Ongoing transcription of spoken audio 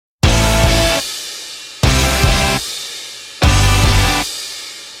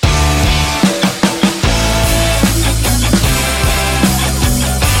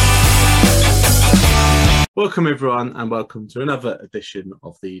Welcome, everyone, and welcome to another edition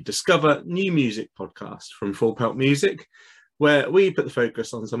of the Discover New Music podcast from Full Pelt Music, where we put the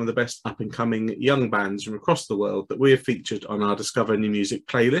focus on some of the best up-and-coming young bands from across the world that we have featured on our Discover New Music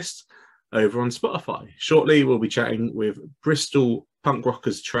playlist over on Spotify. Shortly, we'll be chatting with Bristol punk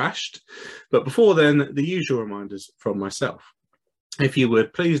rockers Trashed, but before then, the usual reminders from myself. If you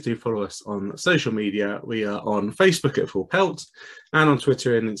would, please do follow us on social media. We are on Facebook at Full Pelt and on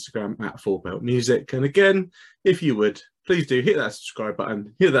Twitter and Instagram at Full Pelt Music. And again, if you would, please do hit that subscribe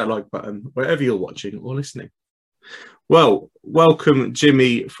button, hit that like button, wherever you're watching or listening. Well, welcome,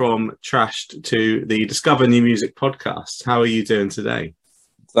 Jimmy from Trashed, to the Discover New Music podcast. How are you doing today?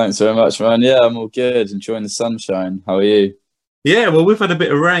 Thanks very much, man. Yeah, I'm all good. Enjoying the sunshine. How are you? Yeah, well, we've had a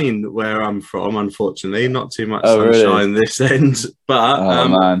bit of rain where I'm from, unfortunately. Not too much sunshine this end,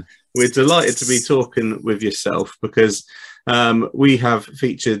 but we're delighted to be talking with yourself because we have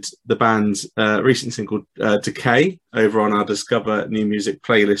featured the band's recent single, Decay, over on our Discover New Music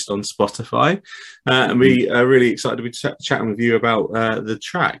playlist on Spotify. And we are really excited to be chatting with you about the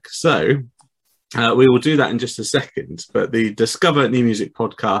track. So we will do that in just a second, but the Discover New Music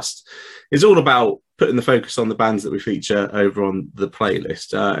podcast is all about putting the focus on the bands that we feature over on the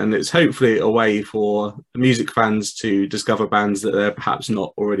playlist. And it's hopefully a way for music fans to discover bands that they're perhaps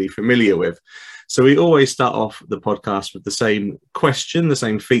not already familiar with. So we always start off the podcast with the same question, the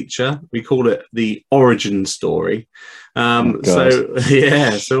same feature. We call it the origin story. So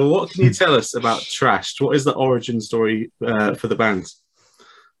what can you tell us about Trashed? What is the origin story for the band?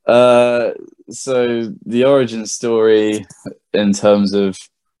 So the origin story in terms of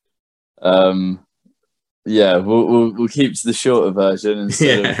we'll keep to the shorter version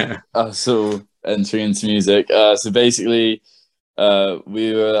instead of us all entering into music. So basically, I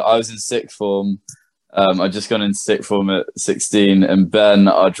was in sixth form. I'd just gone into sixth form at 16, and Ben,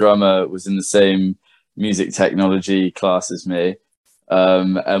 our drummer, was in the same music technology class as me.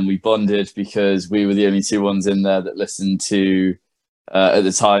 And we bonded because we were the only two ones in there that listened to, at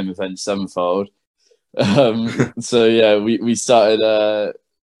the time, Avenged Sevenfold. We started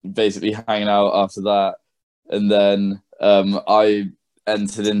basically hanging out after that. And then I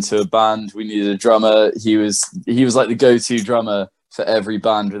entered into a band. We needed a drummer. He was like the go-to drummer for every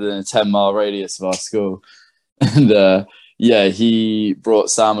band within a 10-mile radius of our school. And he brought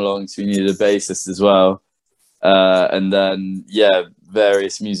Sam along, so we needed a bassist as well. And then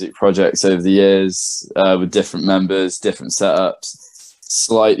various music projects over the years with different members, different setups,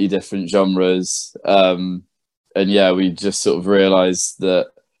 slightly different genres. We just sort of realized that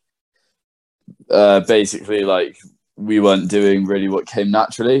basically, like, we weren't doing really what came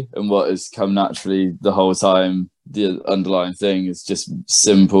naturally, and what has come naturally the whole time, the underlying thing, is just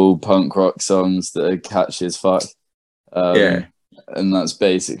simple punk rock songs that are catchy as fuck. And that's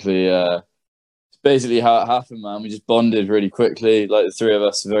basically how it happened, man. We just bonded really quickly. Like, the three of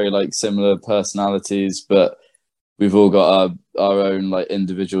us are very like similar personalities, but we've all got our own like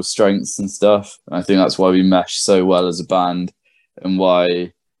individual strengths and stuff. And I think that's why we mesh so well as a band, and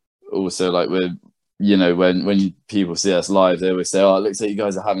why also, like, we're, you know, when people see us live, they always say, "Oh, it looks like you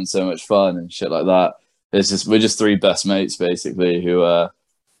guys are having so much fun," and shit like that. We're just three best mates basically who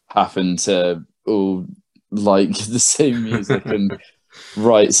happen to all like the same music and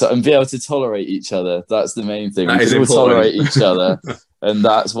and be able to tolerate each other. That's the main thing. We all tolerate each other, and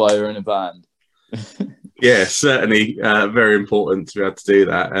that's why we're in a band. Yeah, certainly very important to be able to do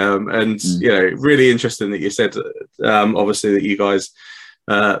that. You know, really interesting that you said, obviously, that you guys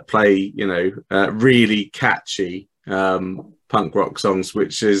play, you know, really catchy punk rock songs,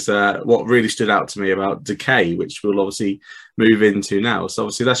 which is what really stood out to me about Decay, which we'll obviously move into now. So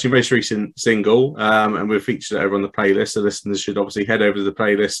obviously that's your most recent single, and we've featured it over on the playlist, so listeners should obviously head over to the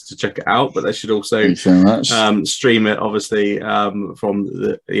playlist to check it out, but they should also stream it obviously from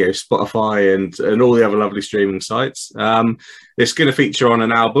the Spotify and all the other lovely streaming sites. It's going to feature on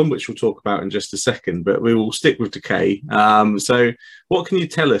an album, which we'll talk about in just a second, but we will stick with Decay. So what can you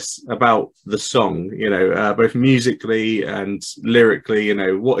tell us about the song, you know, both musically and lyrically? You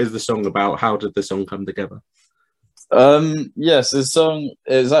know, what is the song about? How did the song come together? So the song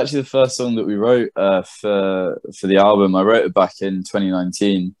is actually the first song that we wrote for the album. I wrote it back in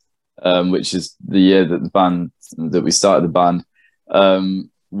 2019, which is the year that we started the band.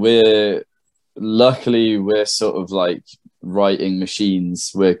 We're sort of like writing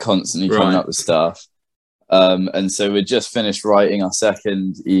machines. We're constantly coming up with stuff. And so we just finished writing our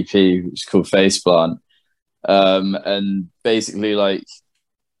second EP, which is called Faceplant. And basically, like,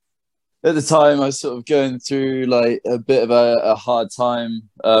 at the time, I was sort of going through like a bit of a hard time.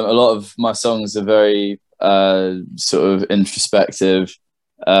 A lot of my songs are very sort of introspective,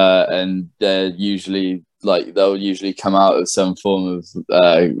 and they're usually like they'll usually come out of some form of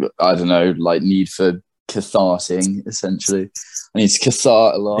I don't know, like need for catharting. Essentially, I need to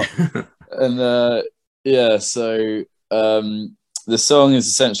cathart a lot, and yeah. So the song is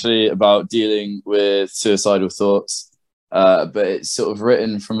essentially about dealing with suicidal thoughts, but it's sort of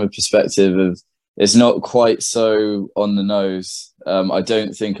written from a perspective of it's not quite so on the nose. I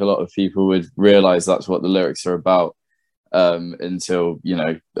don't think a lot of people would realize that's what the lyrics are about. Until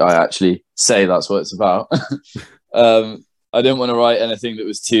I actually say that's what it's about. I didn't want to write anything that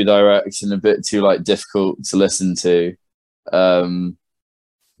was too direct and a bit too like difficult to listen to.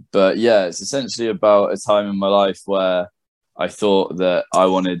 But yeah, it's essentially about a time in my life where I thought that I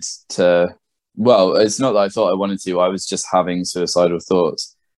wanted to. Well, it's not that I thought I wanted to. I was just having suicidal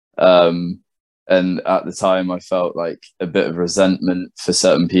thoughts, and at the time, I felt like a bit of resentment for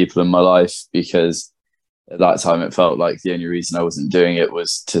certain people in my life because at that time, it felt like the only reason I wasn't doing it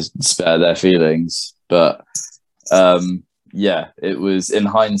was to spare their feelings. But yeah, it was in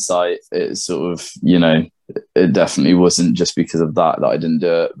hindsight, it sort of, it definitely wasn't just because of that I didn't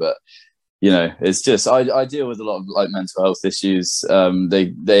do it. But, it's just, I deal with a lot of like mental health issues.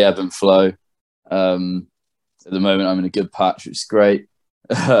 They ebb and flow. At the moment, I'm in a good patch, which is great.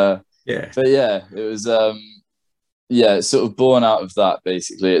 Yeah. But yeah, it was, it's sort of born out of that,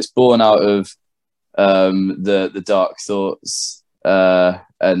 basically. It's born out of the dark thoughts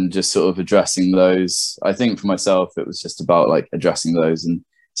and just sort of addressing those. I think for myself it was just about like addressing those and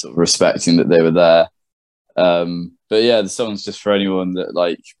sort of respecting that they were there. But yeah, the song's just for anyone that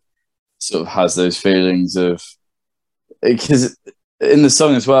like sort of has those feelings of, because in the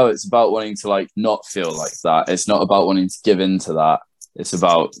song as well it's about wanting to like not feel like that. It's not about wanting to give in to that. It's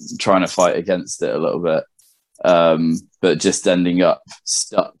about trying to fight against it a little bit, but just ending up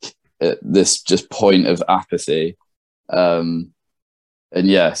stuck at this just point of apathy. And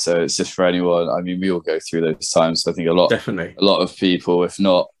yeah, so it's just for anyone. I mean, we all go through those times. So I think a lot of people, if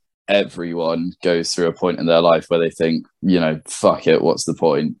not everyone, goes through a point in their life where they think, fuck it, what's the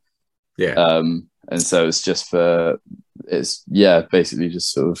point? Yeah. And so it's basically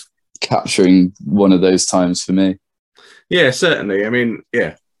just sort of capturing one of those times for me. Yeah, certainly. I mean,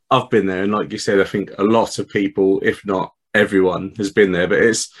 yeah, I've been there. And like you said, I think a lot of people, if not everyone, has been there. But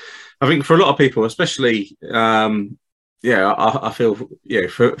I think for a lot of people, especially, I feel,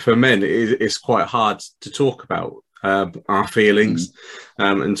 for men, it's quite hard to talk about our feelings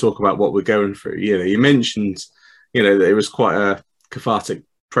and talk about what we're going through. You mentioned, that it was quite a cathartic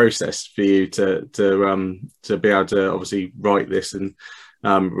process for you to be able to obviously write this and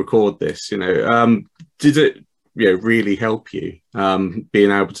record this. Did it really help you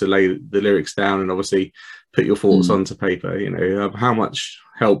being able to lay the lyrics down and obviously put your thoughts onto paper? How much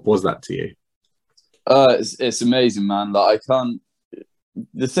help was that to you? It's amazing, man. Like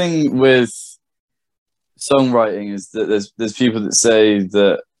the thing with songwriting is that there's people that say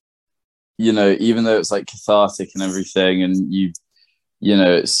that, even though it's like cathartic and everything, and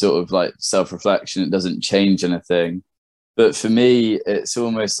it's sort of like self-reflection, it doesn't change anything. But for me, it's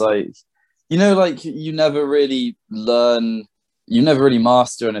almost like, like you never really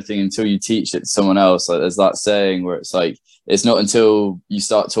master anything until you teach it to someone else. Like there's that saying where it's like, it's not until you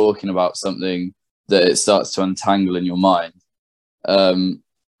start talking about something that it starts to untangle in your mind. And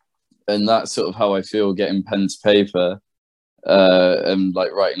that's sort of how I feel getting pen to paper and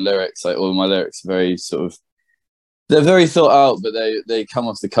like writing lyrics. Like all my lyrics are very they're very thought out, but they come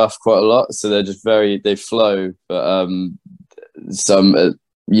off the cuff quite a lot. So they're just they flow. But some,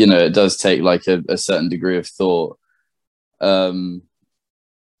 it does take like a certain degree of thought. But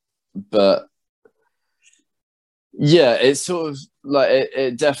yeah, it's sort of like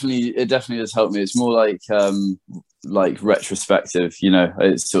it definitely does help me. It's more like retrospective,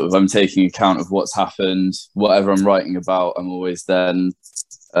 it's sort of I'm taking account of what's happened, whatever I'm writing about. I'm always then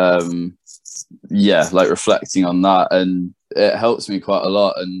like reflecting on that, and it helps me quite a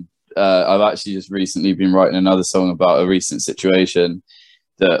lot. And I've actually just recently been writing another song about a recent situation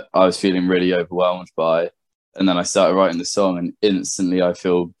that I was feeling really overwhelmed by, and then I started writing the song and instantly I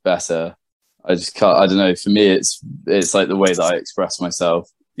feel better. I don't know, for me it's like the way that I express myself.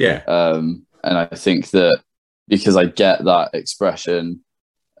 Yeah. And I think that because I get that expression,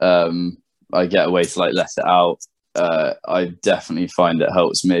 I get a way to like let it out. I definitely find it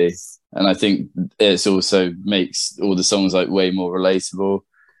helps me. And I think it's also makes all the songs like way more relatable.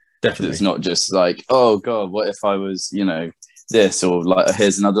 Definitely. It's not just like, oh God, what if I was, this, or like,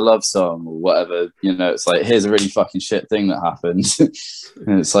 here's another love song or whatever, it's like, here's a really fucking shit thing that happened.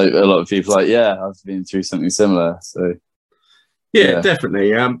 And it's like a lot of people like, yeah, I've been through something similar. So yeah.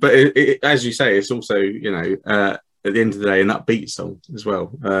 Definitely. But as you say, it's also, at the end of the day, an upbeat song as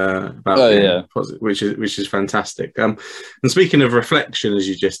well, about which is fantastic. And speaking of reflection, as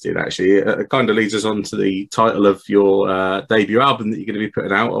you just did, actually, it kind of leads us on to the title of your debut album that you're going to be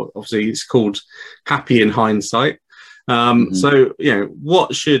putting out. Obviously, it's called Happy in Hindsight. So,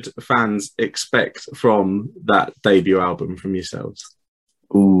 what should fans expect from that debut album from yourselves?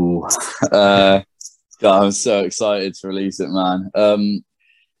 Ooh, God, I'm so excited to release it, man.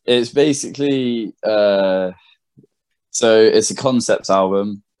 It's basically so it's a concept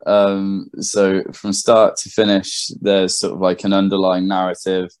album. So from start to finish, there's sort of like an underlying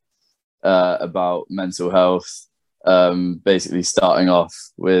narrative about mental health. Basically starting off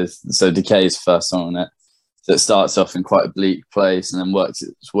with, so Decay's first song on it. So it starts off in quite a bleak place and then works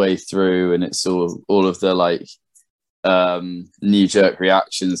its way through, and it's all of the like knee-jerk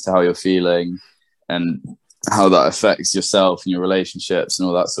reactions to how you're feeling and how that affects yourself and your relationships and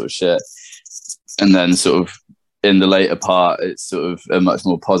all that sort of shit. And then sort of in the later part, it's sort of a much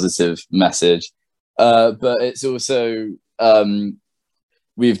more positive message. But it's also,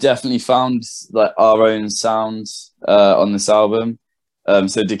 we've definitely found like our own sound on this album.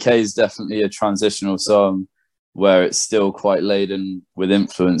 So Decay is definitely a transitional song where it's still quite laden with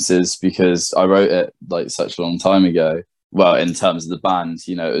influences, because I wrote it like such a long time ago. Well, in terms of the band,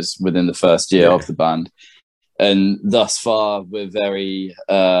 it was within the first year of the band. And thus far, we're very,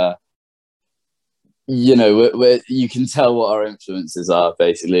 you can tell what our influences are,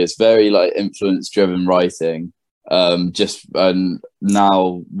 basically. It's very like influence-driven writing. And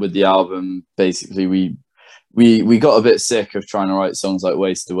now with the album, basically, we got a bit sick of trying to write songs like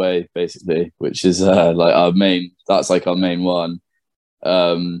Waste Away, basically, which is like our main one.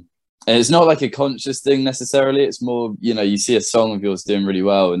 And it's not like a conscious thing necessarily. It's more, you see a song of yours doing really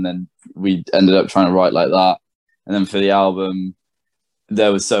well, and then we ended up trying to write like that. And then for the album,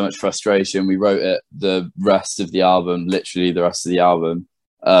 there was so much frustration. We wrote it, literally the rest of the album,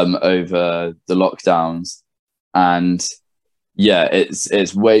 over the lockdowns. And yeah,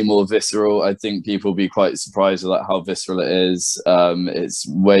 it's way more visceral. I think people will be quite surprised with like how visceral it is. It's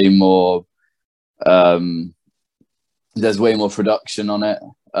way more, there's way more production on it,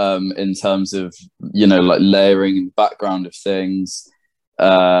 in terms of, like layering and background of things.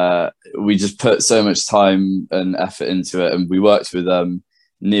 We just put so much time and effort into it, and we worked with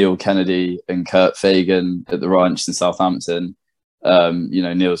Neil Kennedy and Kurt Fagan at the ranch in Southampton.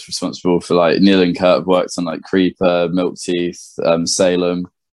 Neil's responsible for Neil and Kurt have worked on like Creeper, Milk Teeth, Salem,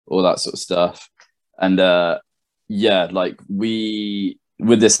 all that sort of stuff. And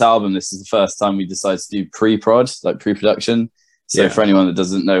with this album, this is the first time we decided to do pre-production. So for anyone that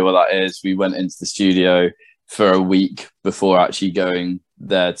doesn't know what that is, we went into the studio for a week before actually going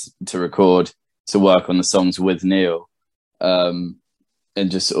there to record, to work on the songs with Neil, and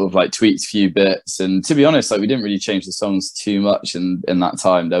just sort of like tweaked a few bits. And to be honest, we didn't really change the songs too much in that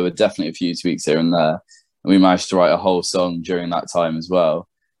time. There were definitely a few tweaks here and there, and we managed to write a whole song during that time as well.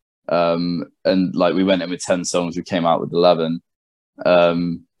 And we went in with 10 songs, we came out with 11.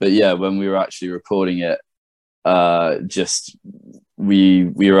 But yeah, when we were actually recording it, we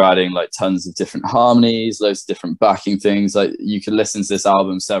were adding like tons of different harmonies, loads of different backing things. Like you can listen to this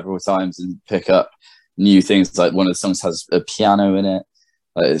album several times and pick up new things. Like one of the songs has a piano in it.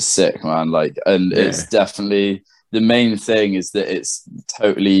 It's sick, man. It's definitely, the main thing is that it's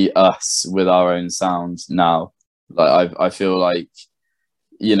totally us with our own sound now. I feel like,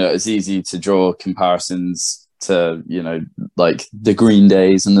 it's easy to draw comparisons to, like the Green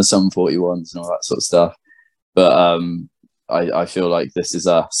Days and the Sum 41s and all that sort of stuff. But I feel like this is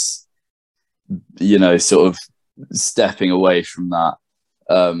us, sort of stepping away from that.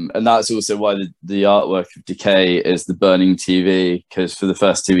 And that's also why the artwork of Decay is the burning TV, because for the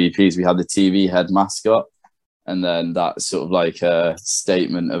first 2 EPs, we had the TV head mascot. And then that's sort of like a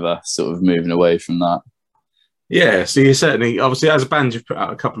statement of us sort of moving away from that. Yeah, so you certainly, obviously, as a band, you've put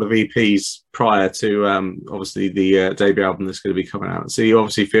out a couple of EPs prior to, obviously, the debut album that's going to be coming out. So you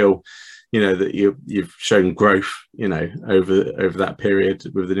obviously feel, that you've shown growth, over that period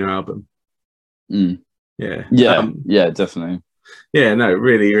with the new album. Mm. Yeah. Yeah, definitely. Yeah, no,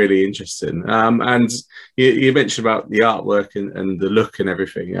 really, really interesting. And you mentioned about the artwork and the look and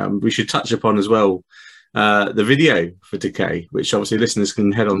everything. We should touch upon as well the video for Decay, which obviously listeners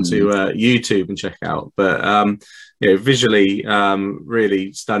can head on to YouTube and check out. But visually,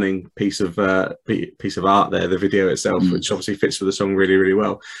 really stunning piece of art there. The video itself, which obviously fits with the song really, really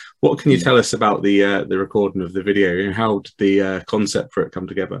well. What can you tell us about the recording of the video? How did the concept for it come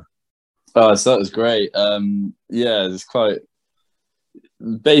together? Oh, so that was great. It's quite.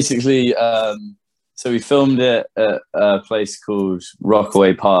 Basically, so we filmed it at a place called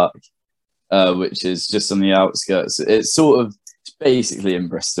Rockaway Park, which is just on the outskirts. It's basically in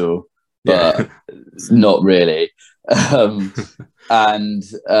Bristol, but not really. And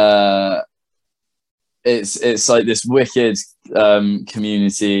it's like this wicked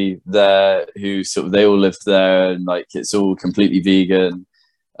community there who they all live there, and like it's all completely vegan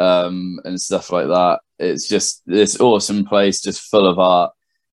and stuff like that. It's just this awesome place, just full of art.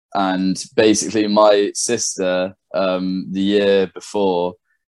 And basically my sister, the year before,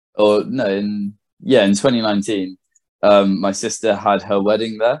 in 2019, my sister had her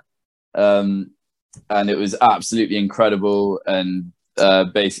wedding there. And it was absolutely incredible. And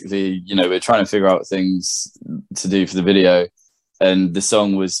basically, we're trying to figure out things to do for the video. And the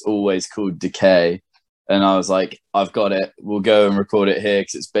song was always called Decay. And I was like, I've got it. We'll go and record it here,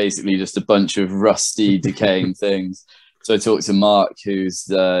 because it's basically just a bunch of rusty, decaying things. So I talked to Mark, he's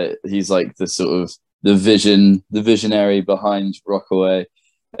like the visionary behind Rockaway,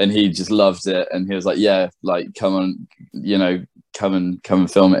 and he just loved it. And he was like, yeah, like, come on, come and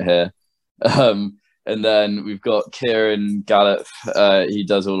film it here. And then we've got Kieran Gallop. He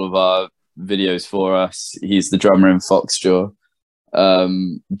does all of our videos for us. He's the drummer in Foxjaw.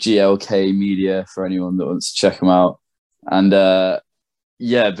 GLK Media, for anyone that wants to check them out. And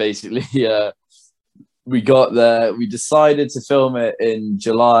basically, we got there. We decided to film it in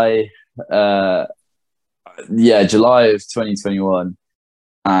July. July of 2021,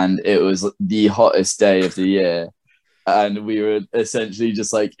 and it was the hottest day of the year. And we were essentially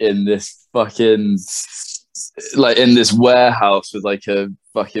just like in this fucking, like in this warehouse with like a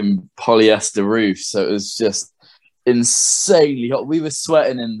fucking polyester roof. So it was just insanely hot. We were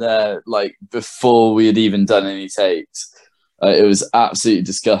sweating in there like before we had even done any takes. It was absolutely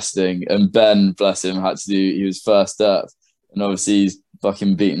disgusting. And Ben, bless him, he was first up, and obviously he's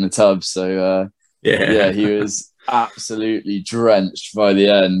fucking beating the tub. So he was absolutely drenched by the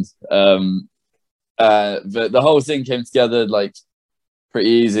end. But the whole thing came together like pretty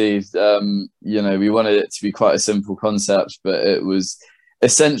easy. We wanted it to be quite a simple concept, but it was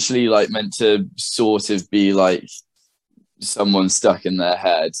essentially like meant to sort of be like someone stuck in their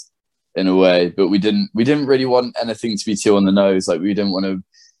head in a way, but we didn't really want anything to be too on the nose. Like, we didn't want to,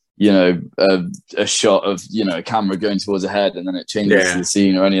 a shot of, a camera going towards a head and then it changes to the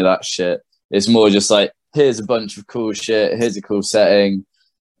scene or any of that shit. It's more just like, here's a bunch of cool shit, here's a cool setting,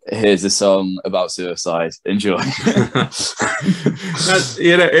 here's a song about suicide, enjoy.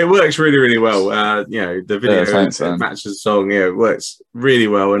 It works really, really well. The video matches the song. It works really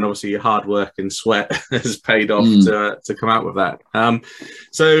well, and obviously your hard work and sweat has paid off to come out with that.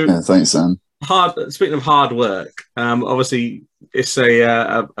 Thanks, Sam. Speaking of hard work, obviously it's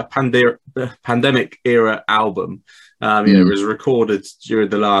a pandemic era album. It was recorded during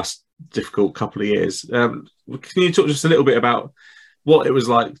the last difficult couple of years. Can you talk just a little bit about what it was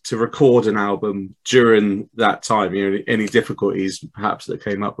like to record an album during that time? Any difficulties perhaps that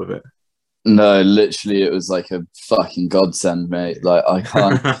came up with it? No, literally it was like a fucking godsend, mate. Like, I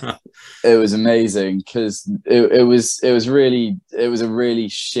can't. It was amazing, because it was a really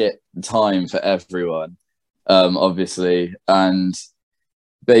shit time for everyone, obviously. And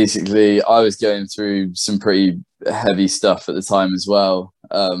basically I was going through some pretty heavy stuff at the time as well,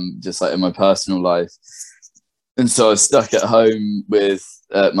 just like in my personal life. And so I was stuck at home with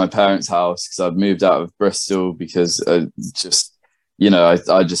my parents' house, because I'd moved out of Bristol because I just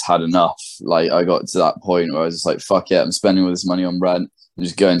had enough. Like, I got to that point where I was just like, fuck it, I'm spending all this money on rent. I'm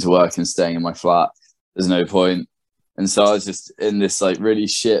just going to work and staying in my flat. There's no point. And so I was just in this like really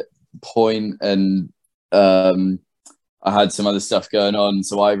shit point, and I had some other stuff going on.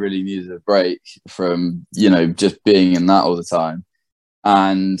 So I really needed a break from, just being in that all the time.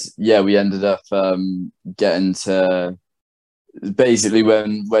 And we ended up getting to, basically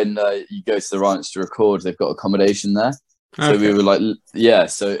when you go to the ranch to record, they've got accommodation there. Okay. So we were like,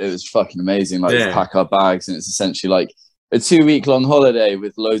 so it was fucking amazing. Like, we pack our bags, and it's essentially like a 2-week-long holiday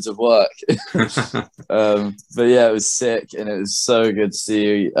with loads of work. But it was sick, and it was so good to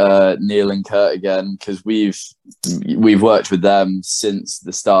see Neil and Kurt again, because we've worked with them since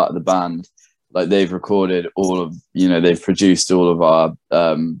the start of the band. Like, they've recorded they've produced all of our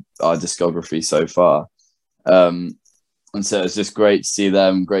discography so far. And so it's just great to see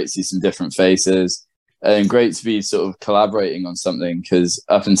them, great to see some different faces, and great to be sort of collaborating on something, because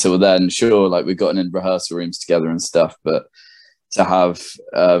up until then, sure, like, we've gotten in rehearsal rooms together and stuff, but to have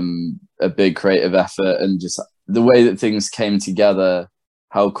a big creative effort, and just the way that things came together,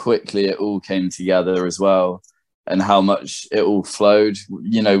 how quickly it all came together as well, and how much it all flowed.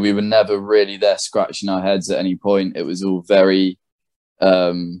 We were never really there scratching our heads at any point. It was all very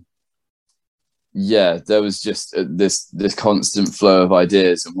yeah, there was just this constant flow of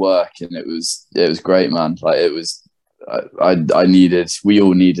ideas and work, and it was great, man. Like it was, I needed, we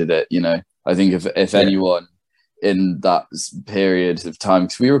all needed it, you know. I think if anyone in that period of time,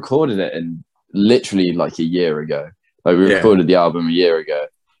 because we recorded it in literally like a year ago, like we recorded the album a year ago,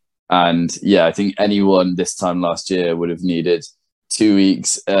 and yeah, I think anyone this time last year would have needed 2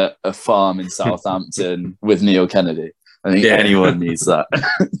 weeks at a farm in Southampton with Neil Kennedy. I think anyone needs that.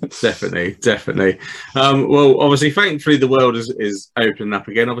 Definitely. Well, obviously, thankfully, the world is opening up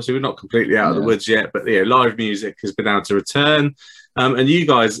again. Obviously, we're not completely out of the woods yet, but live music has been able to return. And you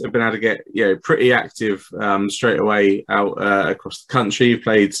guys have been able to get pretty active straight away out across the country. You've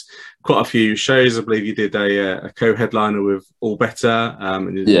played quite a few shows. I believe you did a co-headliner with All Better,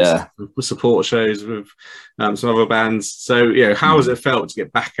 and you did support shows with some other bands. So, how has it felt to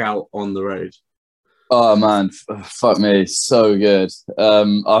get back out on the road? Oh man, fuck me, so good.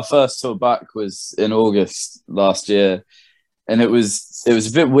 Our first tour back was in August last year, and it was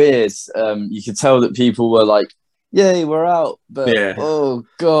a bit weird. You could tell that people were like, "Yay, we're out!" But oh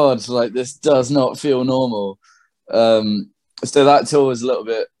god, like this does not feel normal. So that tour was a little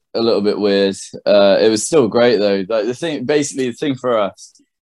bit weird. It was still great though. Like the thing for us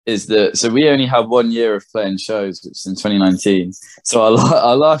is that we only have 1 year of playing shows, which is in 2019. So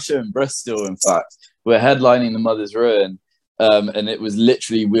our last show in Bristol, in fact, we're headlining the Mother's Ruin, and it was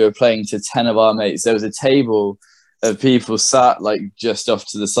literally, we were playing to 10 of our mates. There was a table of people sat like just off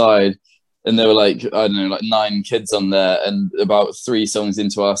to the side, and there were like, I don't know, like 9 kids on there, and about 3 songs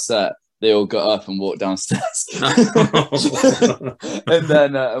into our set, they all got up and walked downstairs. And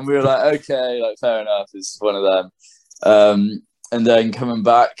then and we were like, okay, like fair enough, this is one of them. And then coming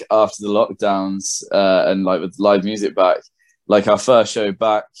back after the lockdowns, and like with live music back, like our first show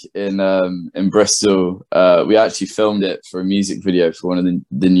back in Bristol, we actually filmed it for a music video for one of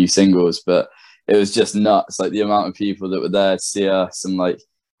the new singles, but it was just nuts. Like the amount of people that were there to see us, and like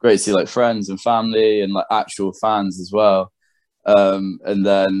great to see like friends and family and like actual fans as well. And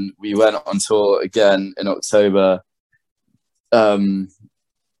then we went on tour again in October. And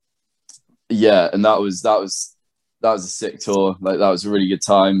that was a sick tour. Like that was a really good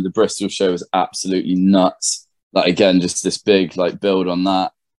time. The Bristol show was absolutely nuts. Like again, just this big like build on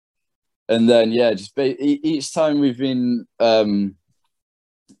that, and then each time we've been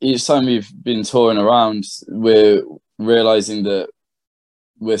touring around, we're realizing that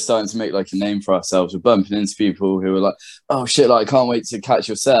we're starting to make like a name for ourselves. We're bumping into people who are like, "Oh shit! Like I can't wait to catch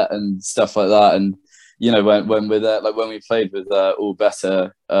your set," and stuff like that. And when we're there, like when we played with All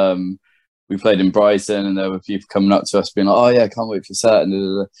Better, we played in Brighton, and there were people coming up to us being like, "Oh yeah, I can't wait for your set,"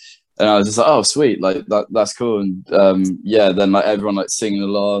 and I was just like, oh, sweet, like that's cool. And then like everyone like singing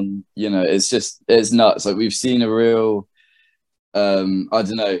along, it's nuts. Like we've seen a real, I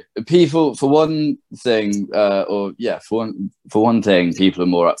don't know, people for one thing, for one thing, people are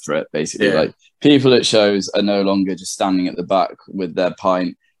more up for it, basically. Like people at shows are no longer just standing at the back with their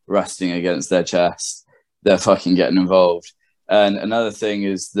pint resting against their chest. They're fucking getting involved. And another thing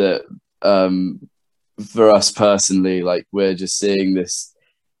is that for us personally, like we're just seeing this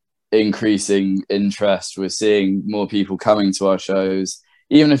increasing interest. We're seeing more people coming to our shows,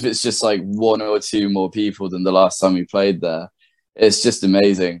 even if it's just like 1 or 2 more people than the last time we played there. It's just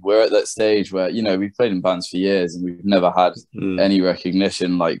amazing. We're at that stage where we've played in bands for years and we've never had any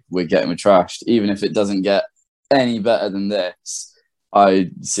recognition. Like we're getting trashed. Even if it doesn't get any better than this,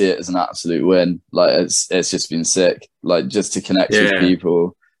 I see it as an absolute win. Like it's just been sick. Like just to connect with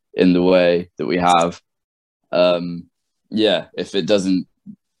people in the way that we have. If it doesn't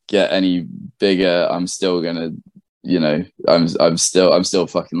get any bigger, I'm still gonna, I'm still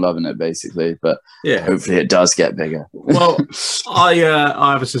fucking loving it, basically. But hopefully it does get bigger. Well, I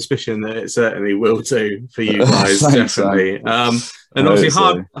have a suspicion that it certainly will do for you guys. Thanks, definitely. And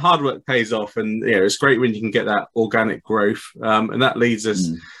obviously hard work pays off, and it's great when you can get that organic growth. And that leads us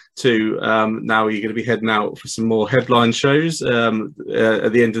to now you're going to be heading out for some more headline shows at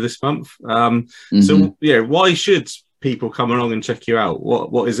the end of this month. So why should people come along and check you out?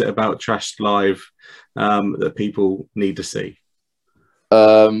 What is it about Trashed Live that people need to see?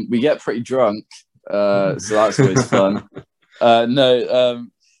 We get pretty drunk, so that's always fun.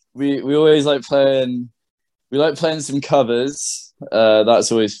 We always like playing. We like playing some covers.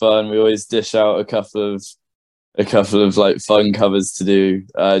 That's always fun. We always dish out a couple of like fun covers to do.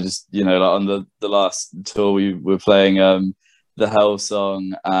 Like on the last tour, we were playing the Hell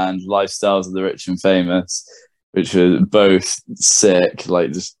Song and Lifestyles of the Rich and Famous, which were both sick.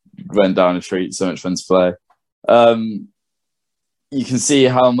 Like just went down a treat. So much fun to play. You can see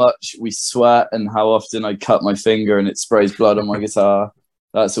how much we sweat and how often I cut my finger and it sprays blood on my guitar.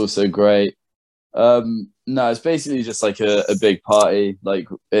 That's also great. No, it's basically just like a big party. Like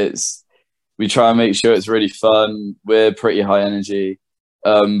we try and make sure it's really fun. We're pretty high energy.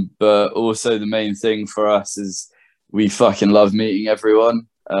 But also the main thing for us is we fucking love meeting everyone.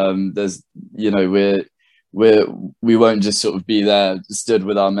 There's, we won't just sort of be there stood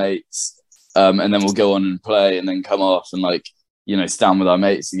with our mates, and then we'll go on and play and then come off and like, stand with our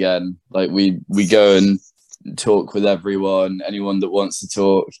mates again. Like we go and talk with anyone that wants to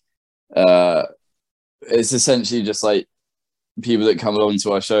talk. It's essentially just like people that come along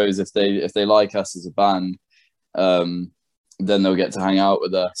to our shows, if they like us as a band, then they'll get to hang out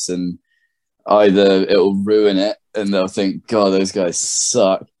with us, and either it'll ruin it and they'll think, God, those guys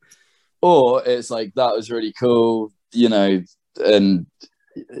suck, or it's like, that was really cool, and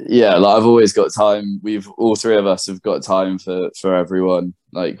yeah, like I've always got time. All three of us have got time for everyone.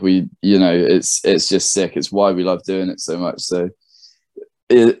 Like it's just sick. It's why we love doing it so much. So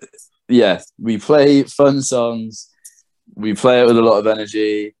we play fun songs. We play it with a lot of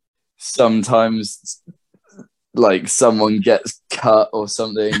energy. Sometimes like someone gets cut or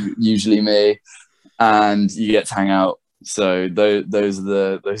something, usually me, and you get to hang out. So those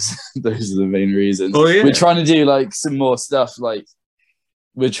are the main reasons. Oh, yeah. We're trying to do like some more stuff. Like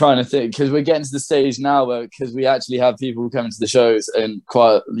we're trying to think, because we're getting to the stage now where, because we actually have people coming to the shows, and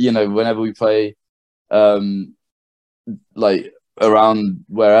quite, whenever we play, like around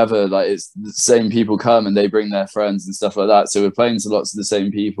wherever, like it's the same people come and they bring their friends and stuff like that. So we're playing to lots of the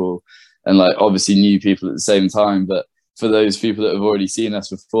same people, and like obviously new people at the same time. But for those people that have already seen us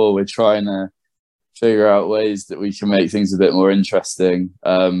before, we're trying to figure out ways that we can make things a bit more interesting,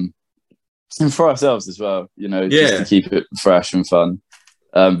 and for ourselves as well, just to keep it fresh and fun.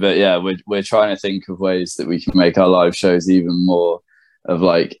 But yeah, we're trying to think of ways that we can make our live shows even more of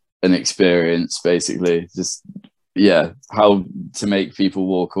like an experience, basically. Just how to make people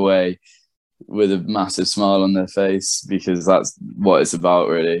walk away with a massive smile on their face, because that's what it's about,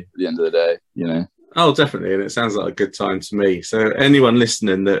 really, at the end of the day, Oh, definitely. And it sounds like a good time to me. So anyone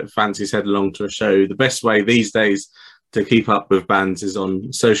listening that fancies head along to a show, the best way these days to keep up with bands is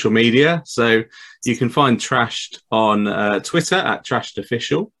on social media. So you can find Trashed on Twitter at Trashed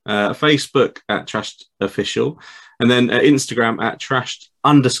Official, Facebook at Trashed Official, and then Instagram at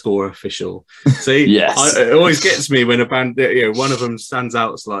Trashed_official. See, yes. It always gets me when a band, one of them stands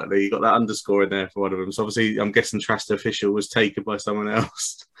out slightly. You got that underscore in there for one of them. So obviously, I'm guessing Trashed Official was taken by someone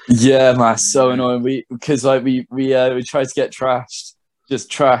else. Yeah, man, so annoying. Because we tried to get just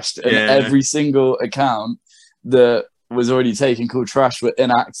trashed, and every single account that was already taken called Trash were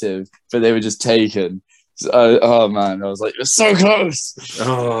inactive, but they were just taken. So, oh man, I was like, it's so close.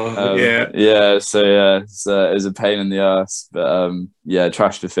 So it was a pain in the ass, but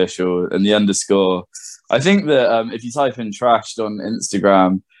Trashed Official, and the underscore. I think that if you type in Trashed on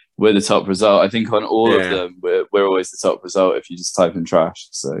Instagram, we're the top result. I think on all of them, we're always the top result if you just type in Trashed.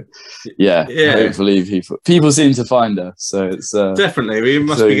 So hopefully people seem to find us. So it's definitely, we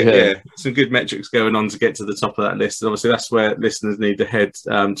must be getting some good metrics going on to get to the top of that list. And obviously that's where listeners need to head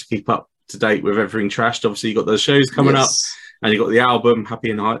to keep up to date with everything Trashed. Obviously you've got those shows coming up, and you've got the album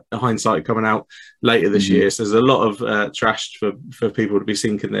Happy in Hindsight coming out later this year. So there's a lot of Trashed for people to be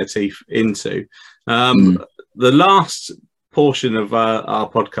sinking their teeth into. The last portion of our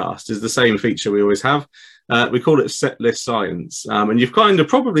podcast is the same feature we always have. We call it Setlist Science, and you've kind of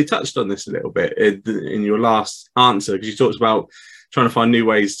probably touched on this a little bit in your last answer, because you talked about trying to find new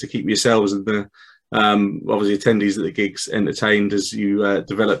ways to keep yourselves and the obviously attendees at the gigs entertained as you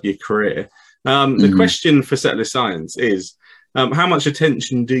develop your career. The question for Setlist Science is, how much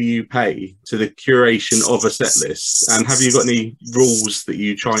attention do you pay to the curation of a set list, and have you got any rules that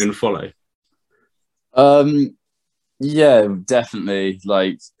you try and follow? Yeah, definitely.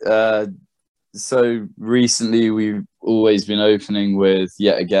 Like, so recently we've always been opening with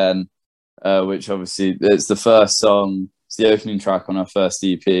Yet Again, which obviously it's the first song, it's the opening track on our first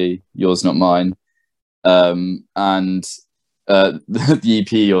EP, Yours Not Mine. And the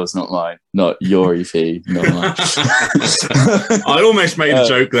EP, Yours Not Mine, not your EP, not mine. I almost made a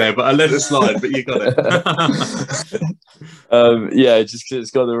joke there, but I let it slide, but you got it. Just because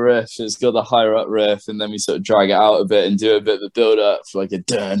it's got the riff, it's got the higher up riff, and then we sort of drag it out a bit and do a bit of a build up for like a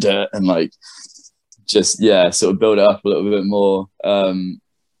dun dun, and like just sort of build it up a little bit more. And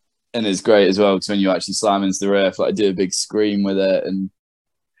it's great as well because when you actually slam into the riff, like I do a big scream with it and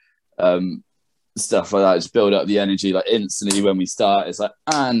stuff like that, just build up the energy like instantly when we start. It's like,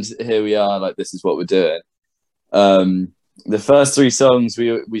 and here we are, like this is what we're doing. The first three songs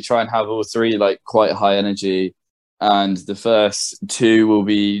we try and have all three like quite high energy, and the first two will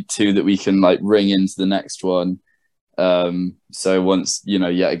be two that we can like ring into the next one. So once,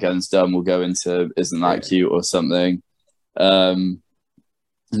 Yet Again's done, we'll go into Isn't That Cute or something. And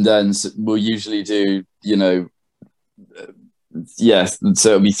then we'll usually do, so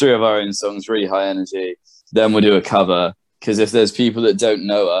it'll be 3 of our own songs, really high energy. Then we'll do a cover, because if there's people that don't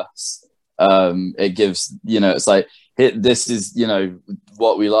know us, it gives, it's like, this is,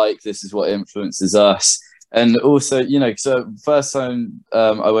 what we like, this is what influences us. And also, so first time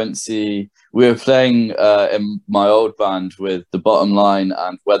I went to see, we were playing in my old band with The Bottom Line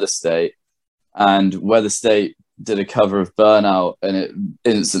and Weather State, and Weather State did a cover of Burnout, and it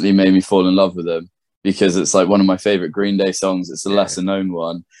instantly made me fall in love with them, because it's like one of my favorite Green Day songs. It's a lesser known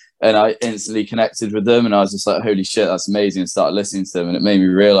one. And I instantly connected with them, and I was just like, holy shit, that's amazing, and started listening to them. And it made me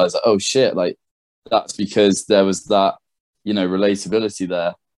realize, like, oh shit, like that's because there was that, relatability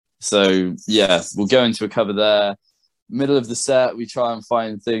there. So yeah, we'll go into a cover there. Middle of the set, we try and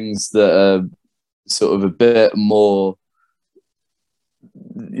find things that are sort of a bit more.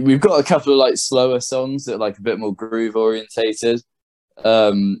 We've got a couple of like slower songs that are like a bit more groove orientated.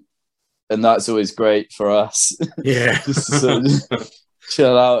 And that's always great for us. Yeah. Just to sort of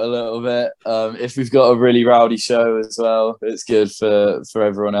chill out a little bit. If we've got a really rowdy show as well, it's good for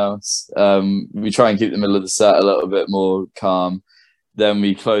everyone else. We try and keep the middle of the set a little bit more calm. Then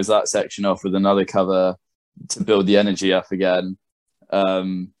we close that section off with another cover to build the energy up again.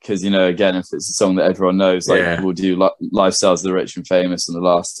 Because, again, if it's a song that everyone knows, like we'll do Lifestyles of the Rich and Famous on the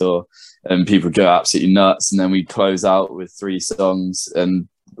last tour, and people go absolutely nuts. And then we close out with 3 songs and,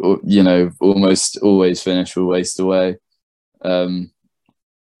 almost always finish with Waste Away. And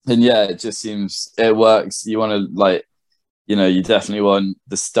yeah, it just seems it works. You want to you definitely want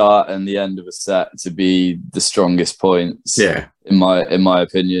the start and the end of a set to be the strongest points. Yeah. In my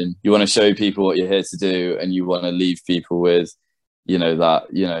opinion, you want to show people what you're here to do, and you want to leave people with,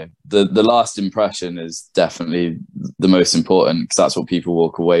 the last impression is definitely the most important, because that's what people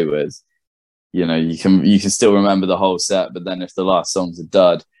walk away with. You can still remember the whole set, but then if the last song's a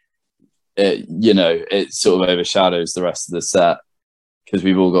dud, it sort of overshadows the rest of the set, because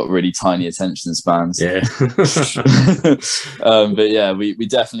we've all got really tiny attention spans. Yeah. But yeah, we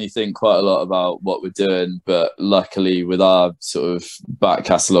definitely think quite a lot about what we're doing, but luckily with our sort of back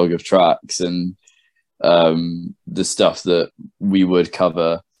catalogue of tracks and the stuff that we would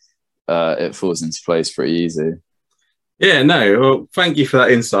cover, it falls into place pretty easy. Yeah, no, well, thank you for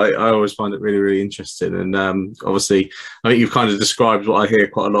that insight. I always find it really, really interesting. And obviously, I think you've kind of described what I hear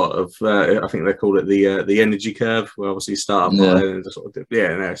quite a lot of. I think they call it the energy curve, where obviously you start up and just sort of,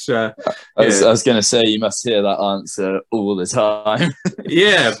 I was going to say, you must hear that answer all the time.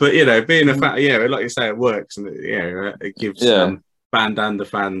 Yeah, but, being a fan, like you say, it works, and it gives band and the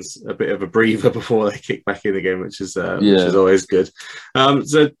fans a bit of a breather before they kick back in again, which is always good.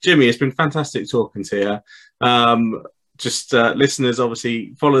 So, Jimmy, it's been fantastic talking to you. Just listeners,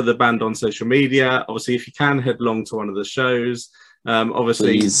 obviously follow the band on social media. Obviously, if you can, head along to one of the shows.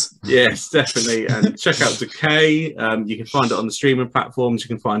 Obviously, please. Yes, definitely, and check out Decay. You can find it on the streaming platforms. You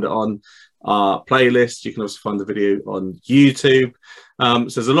can find it on our playlist. You can also find the video on YouTube. So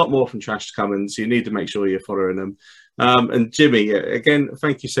there's a lot more from Trash to come, and so you need to make sure you're following them. And Jimmy, again,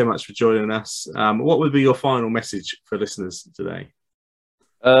 thank you so much for joining us. What would be your final message for listeners today?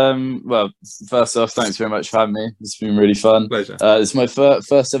 Well, first off, thanks very much for having me. It's been really fun. Pleasure. It's my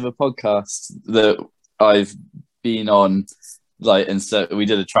first ever podcast that I've been on. And so we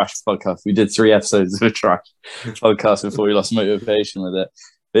did a Trash podcast. We did 3 episodes of a Trash podcast before we lost motivation with it.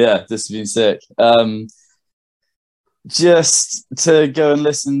 But yeah, this has been sick. Just to go and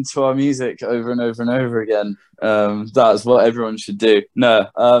listen to our music over and over and over again. That's what everyone should do. No,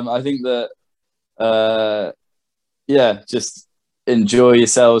 I think that, just enjoy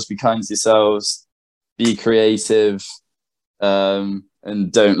yourselves, be kind to yourselves, be creative, and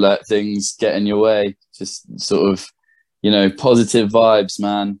don't let things get in your way. Just sort of, positive vibes,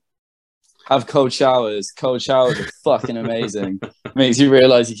 man. Have cold showers. Cold showers are fucking amazing. Makes you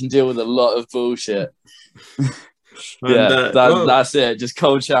realize you can deal with a lot of bullshit. That's it. Just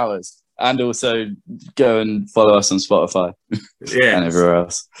cold showers. And also go and follow us on Spotify. Yeah, and everywhere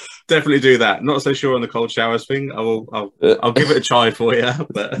else. Definitely do that. Not so sure on the cold showers thing. I'll give it a try for you.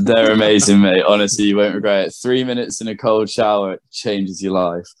 But they're amazing, mate. Honestly, you won't regret it. 3 minutes in a cold shower changes your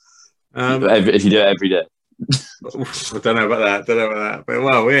life. If you do it every day. I don't know about that. But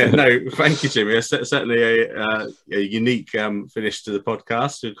well, yeah, no, thank you, Jimmy. It's certainly a unique finish to the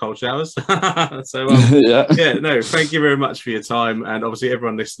podcast with cold showers. So thank you very much for your time, and obviously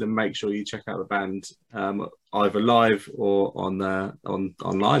everyone listening, make sure you check out the band either live or on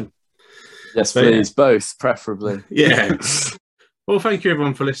online. Yes, please, both preferably. Yeah. Well, thank you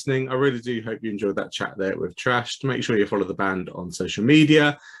everyone for listening. I really do hope you enjoyed that chat there with Trash. Make sure you follow the band on social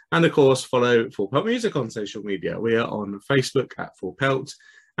media, and of course follow Full Pelt Music on social media. We are on Facebook at Full Pelt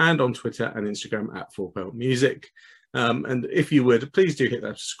and on Twitter and Instagram at Full Pelt Music. And if you would, please do hit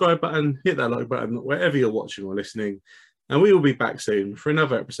that subscribe button, hit that like button wherever you're watching or listening. And we will be back soon for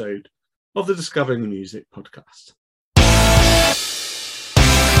another episode of the Discovering Music podcast.